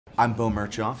I'm Beau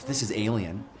Mirchoff. This is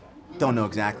Alien. Don't know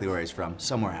exactly where he's from,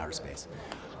 somewhere outer space.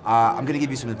 I'm gonna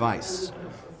give you some advice.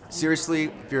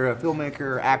 Seriously, if you're a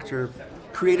filmmaker, actor,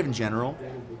 creative in general,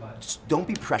 just don't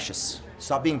be precious.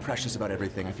 Stop being precious about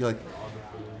everything. I feel like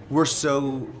we're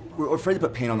afraid to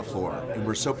put paint on the floor, and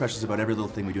we're so precious about every little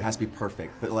thing we do. It has to be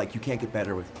perfect, but like you can't get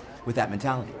better with that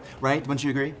mentality, right? Wouldn't you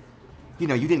agree? You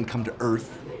know, you didn't come to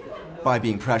Earth by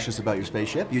being precious about your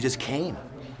spaceship. You just came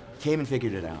and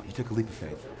figured it out. You took a leap of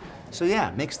faith. So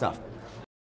yeah, make stuff.